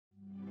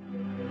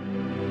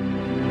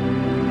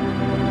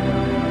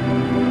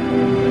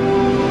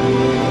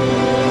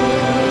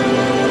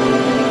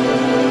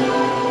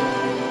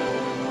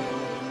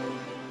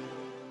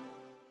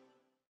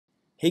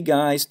Hey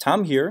guys,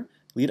 Tom here,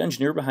 lead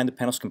engineer behind the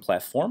Panoskin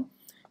platform,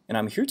 and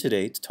I'm here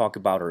today to talk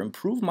about our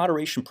improved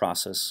moderation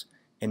process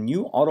and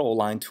new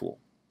AutoAlign tool.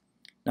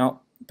 Now,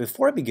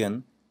 before I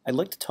begin, I'd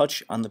like to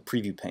touch on the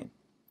preview pane.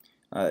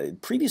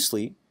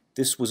 Previously,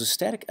 this was a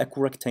static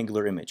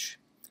equirectangular image,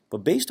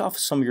 but based off of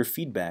some of your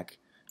feedback,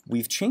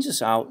 we've changed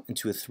this out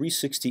into a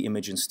 360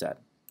 image instead.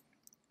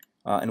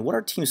 And what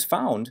our team's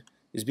found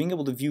is being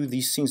able to view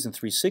these scenes in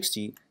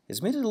 360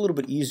 has made it a little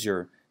bit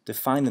easier to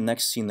find the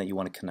next scene that you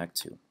want to connect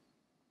to.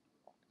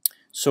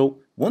 So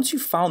once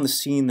you've found the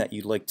scene that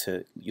you'd like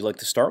to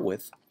start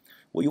with,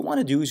 what you want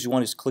to do is you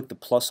want to just click the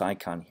plus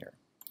icon here.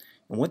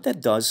 And what that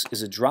does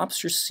is it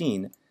drops your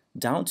scene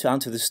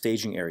onto the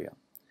staging area.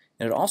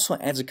 And it also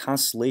adds a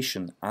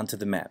constellation onto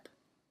the map.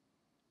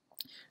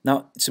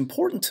 Now it's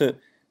important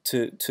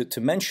to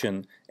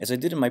mention, as I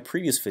did in my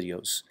previous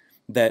videos,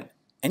 that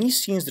any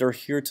scenes that are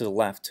here to the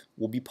left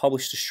will be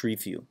published to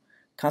Street View.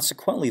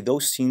 Consequently,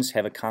 those scenes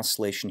have a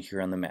constellation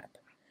here on the map.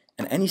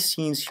 And any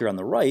scenes here on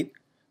the right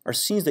are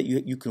scenes that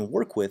you can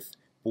work with,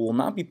 but will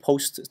not be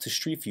posted to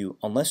Street View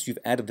unless you've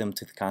added them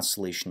to the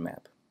constellation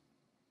map.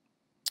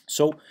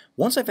 So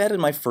once I've added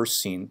my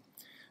first scene,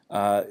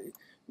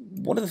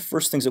 one of the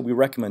first things that we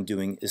recommend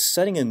doing is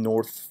setting a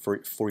north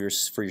for your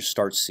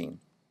start scene.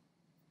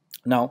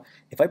 Now,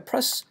 if I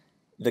press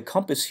the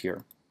compass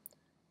here,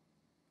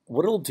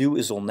 what it'll do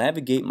is it'll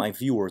navigate my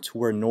viewer to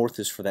where north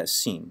is for that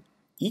scene.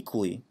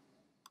 Equally,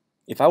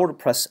 if I were to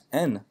press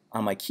N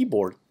on my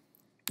keyboard,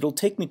 it'll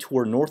take me to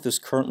where north is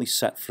currently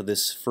set for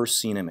this first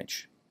scene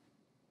image.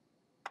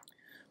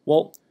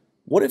 Well,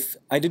 what if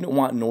I didn't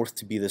want north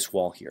to be this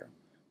wall here?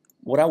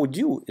 What I would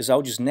do is I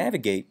would just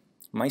navigate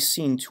my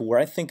scene to where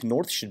I think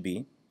north should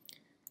be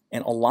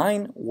and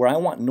align where I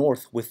want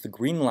north with the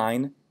green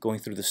line going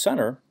through the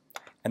center,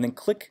 and then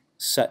click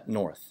Set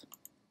North.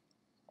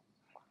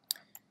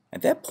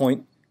 At that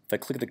point, if I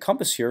click the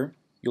compass here,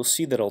 you'll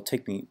see that it'll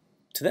take me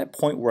to that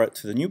point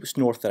to the newest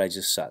north that I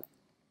just set.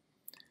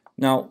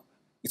 Now,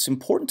 it's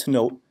important to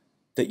note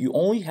that you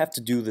only have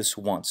to do this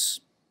once.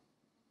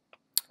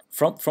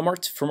 From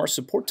our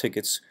support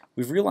tickets,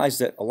 we've realized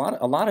that a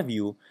lot of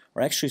you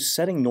are actually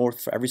setting north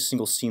for every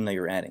single scene that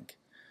you're adding.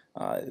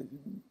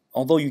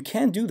 Although you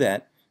can do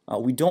that,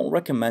 we don't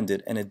recommend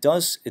it, and it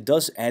does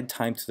add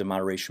time to the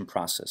moderation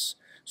process.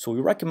 So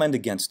we recommend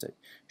against it.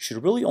 You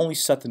should really only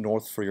set the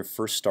north for your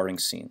first starting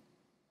scene.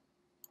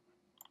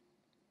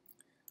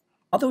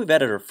 Now that we've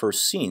added our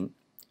first scene,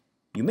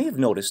 you may have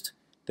noticed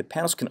that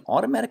Panoskin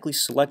automatically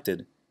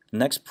selected the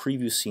next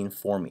preview scene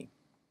for me.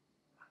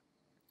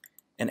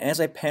 And as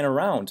I pan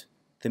around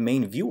the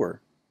main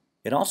viewer,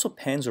 it also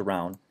pans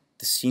around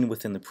the scene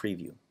within the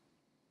preview.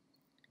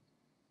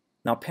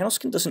 Now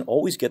Panoskin doesn't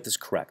always get this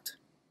correct.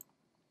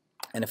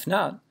 And if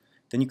not,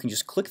 then you can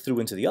just click through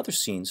into the other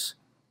scenes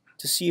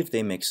to see if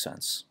they make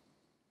sense.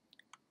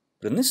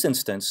 But in this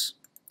instance,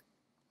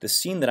 the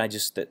scene that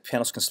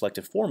Panoskin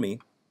selected for me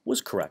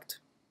was correct.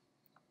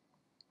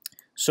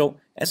 So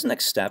as the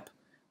next step,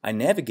 I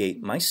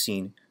navigate my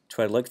scene to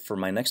where I'd like for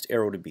my next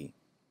arrow to be.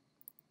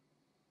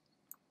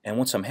 And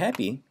once I'm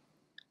happy,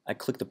 I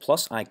click the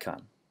plus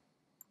icon.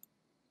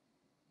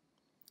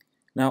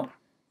 Now,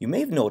 you may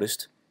have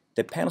noticed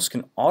that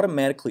Panoskin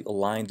automatically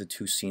aligned the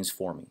two scenes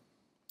for me.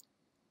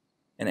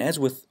 And as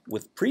with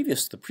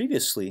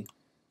previously,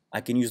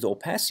 I can use the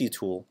opacity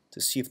tool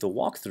to see if the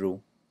walkthrough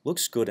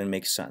looks good and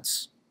makes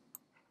sense.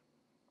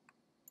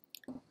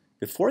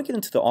 Before I get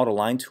into the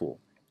AutoAlign tool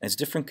and its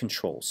different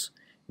controls,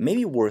 it may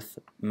be worth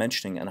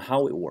mentioning on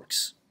how it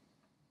works.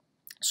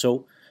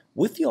 So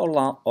with the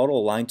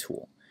AutoAlign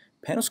tool,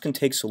 Panoskin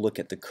takes a look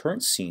at the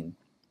current scene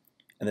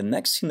and the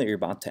next scene that you're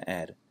about to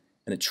add,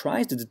 and it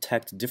tries to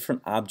detect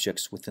different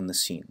objects within the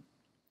scene.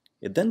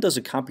 It then does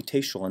a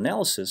computational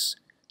analysis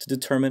to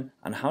determine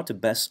on how to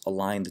best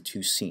align the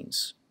two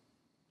scenes.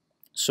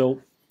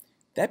 So,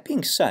 that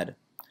being said,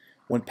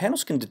 when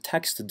Panoskin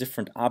detects the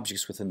different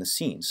objects within the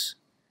scenes,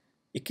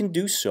 it can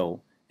do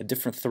so at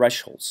different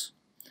thresholds.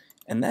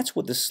 And that's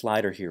what this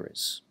slider here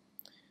is.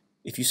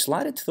 If you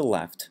slide it to the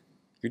left,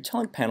 you're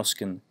telling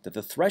Panoskin that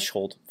the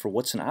threshold for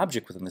what's an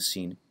object within the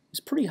scene is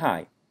pretty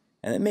high,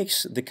 and it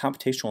makes the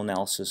computational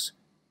analysis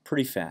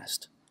pretty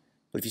fast.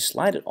 But if you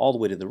slide it all the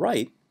way to the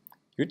right,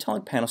 you're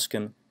telling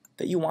Panoskin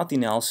that you want the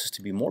analysis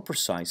to be more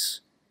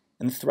precise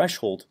and the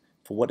threshold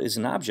for what is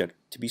an object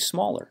to be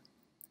smaller.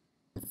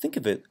 Think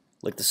of it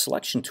like the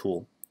selection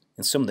tool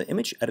in some of the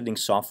image editing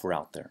software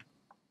out there.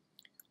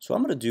 So what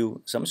I'm going to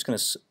do is I'm just going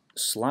to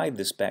slide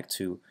this back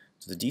to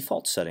the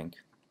default setting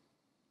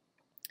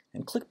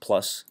and click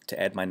plus to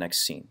add my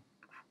next scene.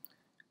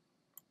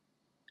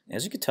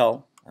 As you can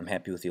tell, I'm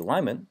happy with the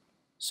alignment,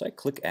 so I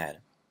click add.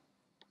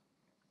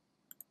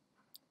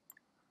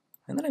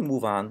 And then I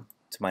move on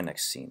to my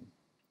next scene.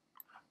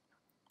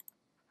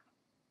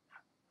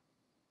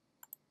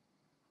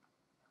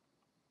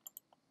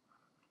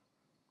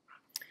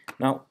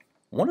 Now,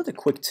 one other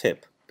quick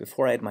tip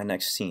before I add my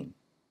next scene.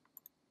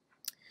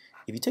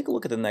 If you take a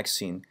look at the next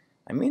scene,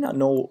 I may not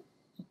know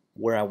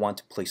where I want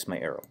to place my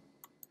arrow.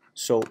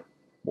 So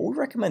what we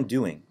recommend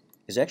doing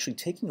is actually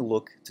taking a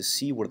look to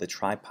see where the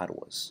tripod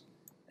was.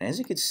 And as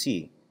you can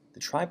see, the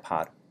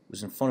tripod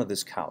was in front of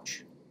this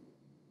couch.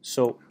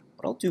 So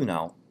what I'll do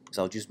now is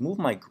I'll just move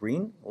my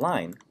green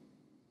line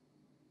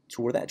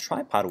to where that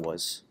tripod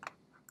was,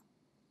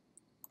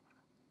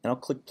 and I'll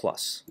click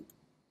plus.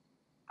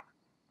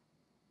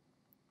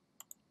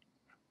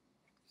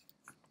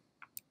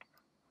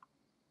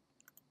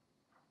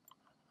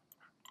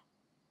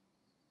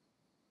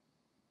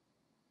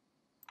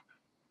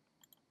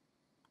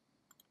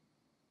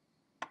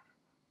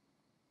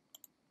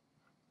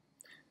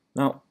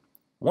 Now,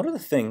 one other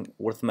thing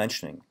worth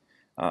mentioning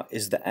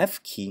is the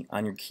F key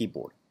on your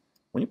keyboard.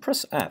 When you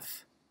press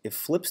F, it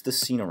flips the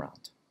scene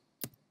around.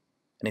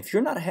 And if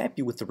you're not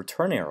happy with the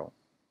return arrow,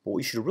 what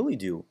we should really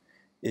do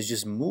is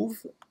just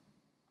navigate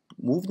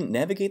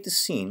the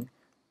scene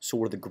so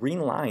where the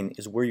green line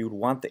is where you would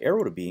want the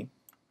arrow to be,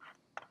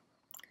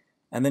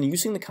 and then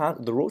using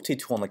the rotate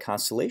tool on the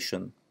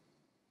constellation,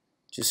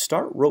 just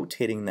start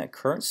rotating that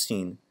current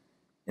scene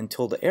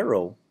until the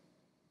arrow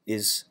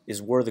is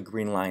where the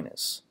green line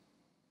is.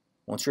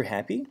 Once you're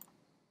happy,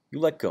 you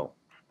let go.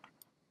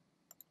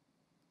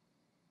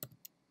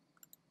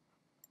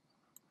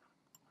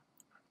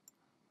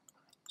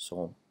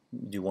 So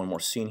do one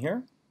more scene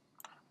here.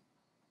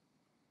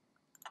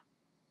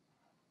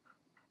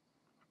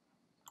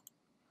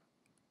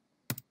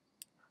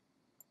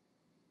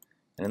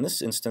 And in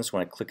this instance,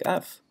 when I click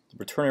F, the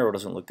return arrow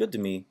doesn't look good to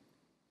me,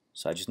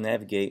 so I just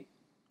navigate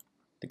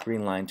the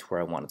green line to where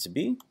I want it to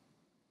be,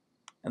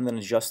 and then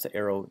adjust the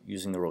arrow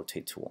using the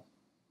rotate tool.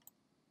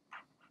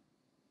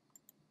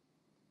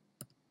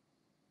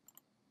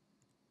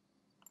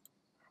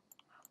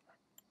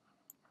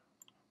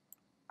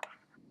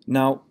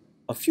 Now,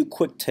 a few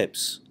quick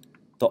tips.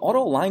 The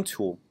AutoAlign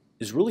tool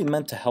is really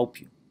meant to help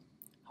you.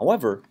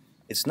 However,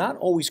 it's not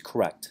always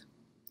correct.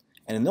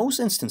 And in those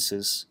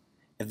instances,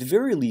 at the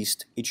very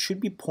least, it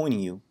should be pointing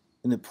you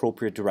in the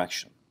appropriate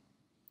direction.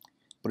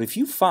 But if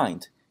you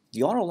find the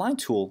AutoAlign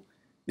tool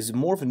is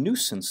more of a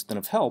nuisance than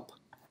of help,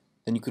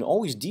 then you can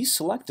always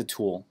deselect the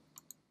tool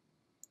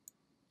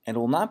and it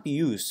will not be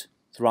used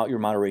throughout your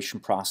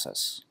moderation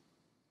process.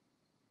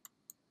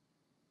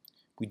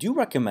 We do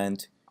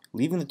recommend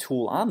leaving the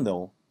tool on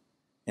though,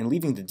 and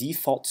leaving the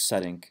default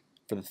setting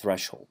for the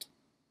threshold.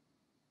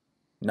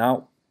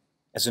 Now,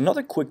 as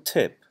another quick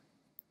tip,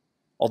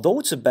 although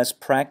it's a best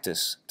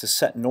practice to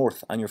set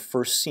north on your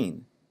first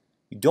scene,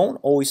 you don't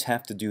always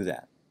have to do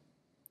that.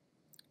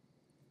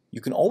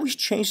 You can always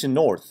change the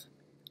north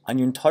on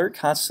your entire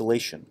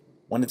constellation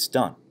when it's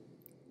done.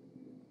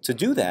 To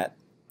do that,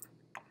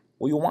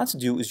 what you'll want to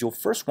do is you'll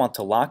first want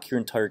to lock your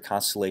entire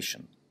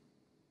constellation.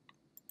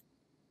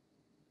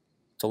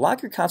 To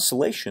lock your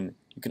constellation,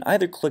 you can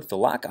either click the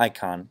lock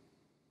icon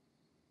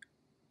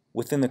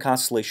within the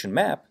constellation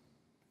map,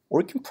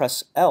 or you can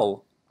press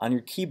L on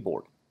your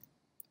keyboard.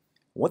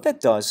 What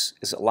that does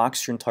is it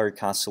locks your entire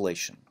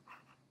constellation.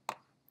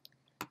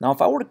 Now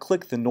if I were to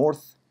click the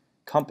north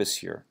compass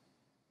here,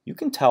 you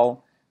can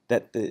tell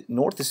that the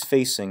north is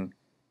facing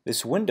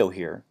this window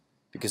here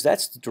because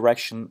that's the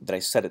direction that I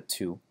set it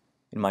to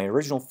in my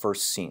original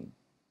first scene.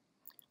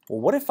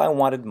 Well, what if I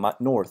wanted my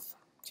north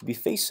to be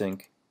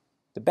facing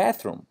the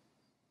bathroom?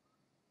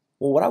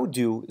 Well, what I would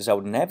do is I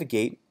would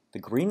navigate the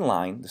green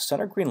line, the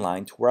center green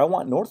line, to where I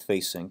want north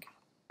facing,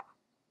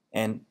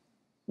 and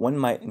when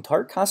my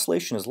entire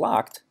constellation is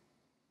locked,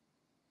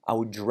 I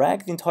would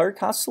drag the entire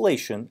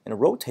constellation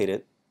and rotate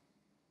it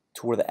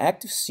to where the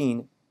active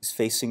scene is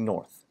facing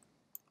north.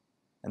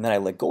 And then I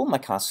let go of my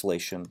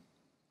constellation,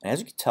 and as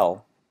you can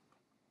tell,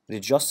 it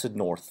adjusted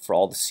north for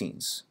all the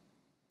scenes.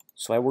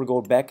 So if I were to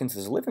go back into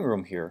this living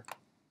room here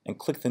and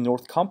click the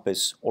north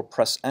compass or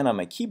press N on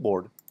my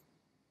keyboard,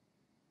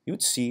 you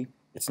would see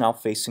it's now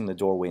facing the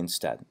doorway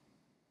instead.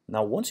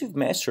 Now once you've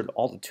mastered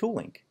all the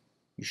tooling,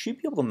 you should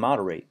be able to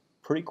moderate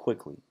pretty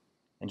quickly.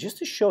 And just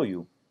to show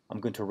you, I'm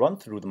going to run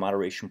through the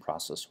moderation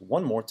process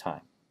one more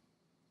time.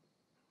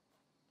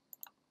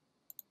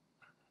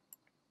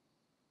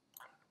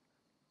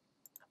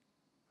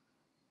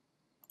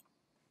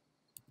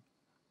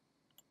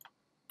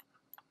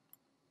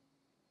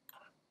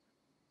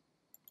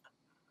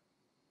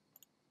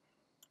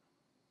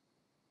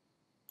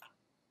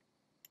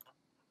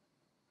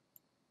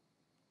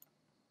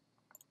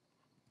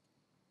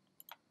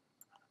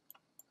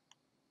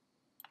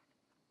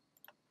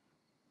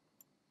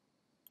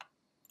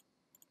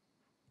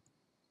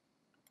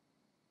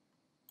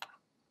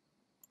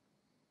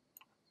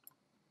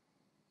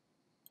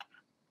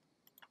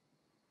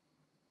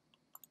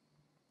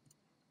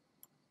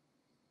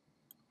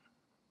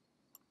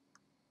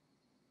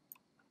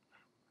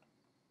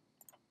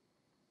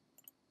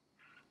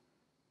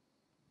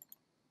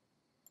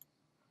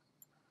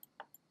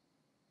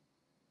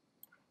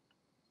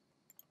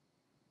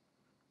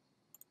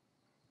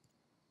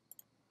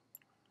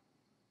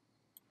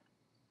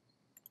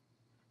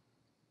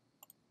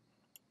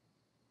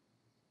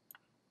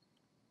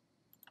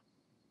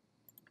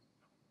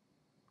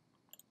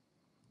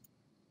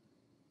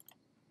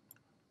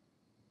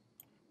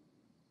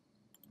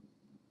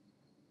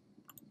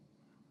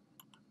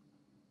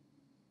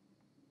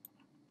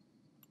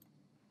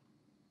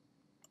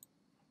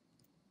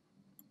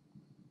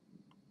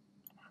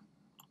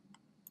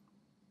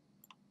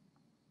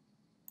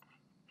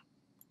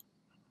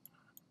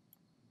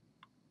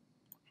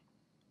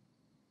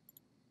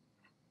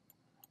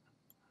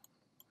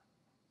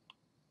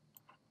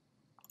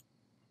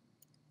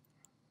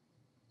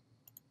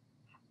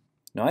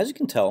 Now, as you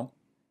can tell,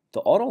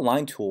 the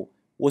AutoAlign tool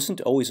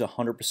wasn't always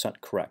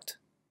 100% correct.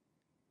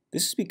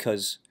 This is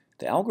because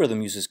the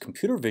algorithm uses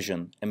computer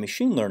vision and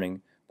machine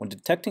learning when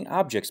detecting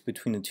objects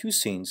between the two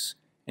scenes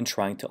and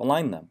trying to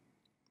align them.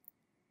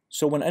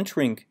 So when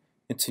entering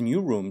into new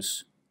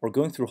rooms or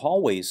going through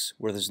hallways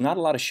where there's not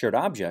a lot of shared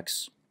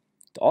objects,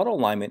 the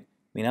AutoAlignment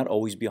may not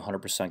always be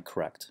 100%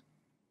 correct.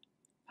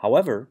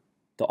 However,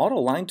 the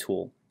AutoAlign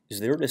tool is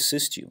there to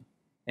assist you,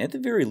 and at the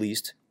very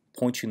least,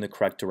 point you in the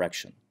correct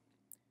direction.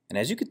 And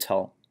as you could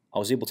tell, I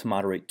was able to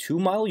moderate 2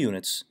 model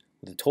units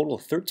with a total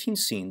of 13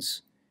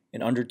 scenes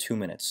in under 2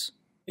 minutes.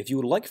 If you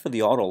would like for the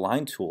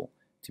AutoAlign tool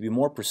to be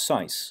more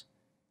precise,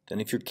 then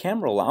if your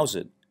camera allows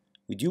it,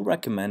 we do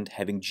recommend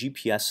having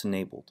GPS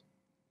enabled.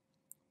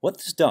 What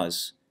this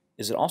does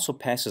is it also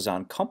passes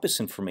on compass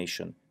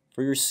information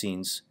for your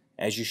scenes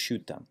as you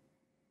shoot them.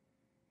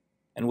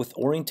 And with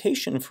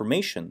orientation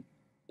information,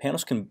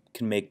 Panoskin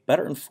can make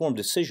better informed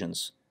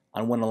decisions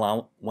on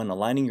when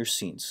aligning your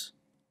scenes.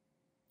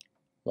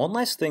 One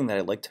last thing that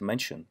I'd like to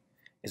mention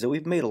is that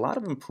we've made a lot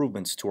of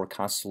improvements to our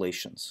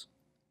constellations.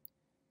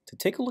 To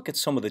take a look at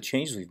some of the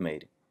changes we've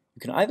made, you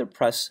can either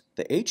press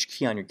the H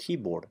key on your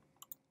keyboard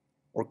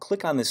or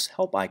click on this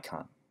help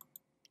icon.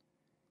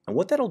 And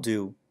what that'll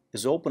do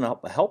is open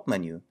up a help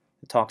menu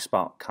that talks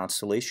about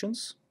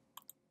constellations,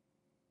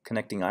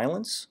 connecting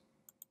islands,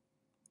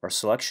 our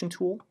selection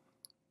tool,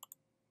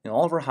 and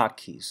all of our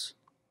hotkeys.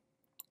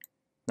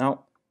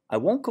 Now, I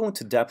won't go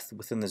into depth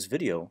within this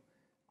video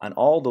on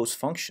all those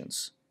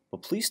functions,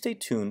 but please stay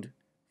tuned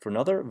for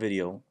another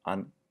video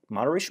on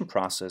moderation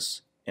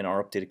process and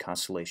our updated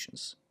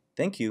constellations.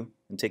 Thank you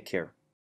and take care.